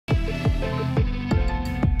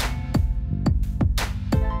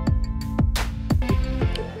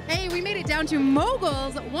down to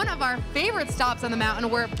Moguls, one of our favorite stops on the mountain,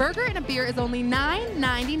 where a burger and a beer is only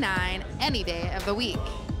 $9.99 any day of the week.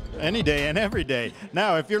 Any day and every day.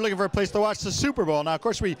 Now, if you're looking for a place to watch the Super Bowl, now, of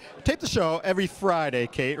course, we tape the show every Friday,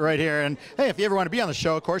 Kate, right here. And, hey, if you ever want to be on the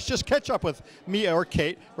show, of course, just catch up with me or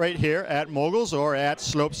Kate right here at Moguls or at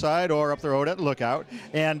Slopeside or up the road at Lookout.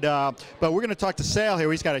 And but we're going to talk to Sal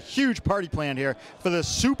here. He's got a huge party planned here for the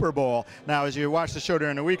Super Bowl. Now, as you watch the show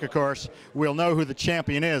during the week, of course, we'll know who the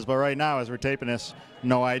champion is. But right now, as we're taping this,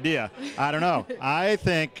 no idea. I don't know. I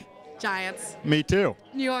think... Giants. Me too.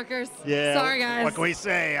 New Yorkers. Yeah. Sorry, guys. What can we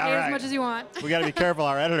say? All Eat right. as much as you want. We got to be careful.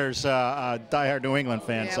 Our editor's diehard New England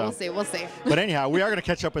fan. Yeah, so. we'll see. We'll see. But anyhow, we are going to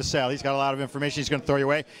catch up with Sal. He's got a lot of information he's going to throw your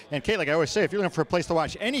way. And Kate, like I always say, if you're looking for a place to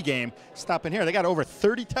watch any game, stop in here. They got over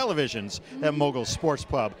 30 televisions at Mogul Sports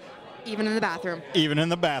Pub. Even in the bathroom. Even in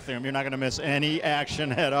the bathroom. You're not going to miss any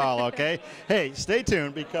action at all, okay? Hey, stay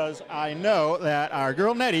tuned, because I know that our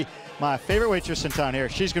girl Nettie, my favorite waitress in town here,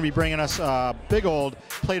 she's going to be bringing us a big old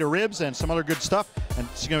plate of ribs and some other good stuff. And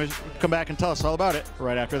she's going to come back and tell us all about it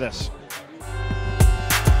right after this.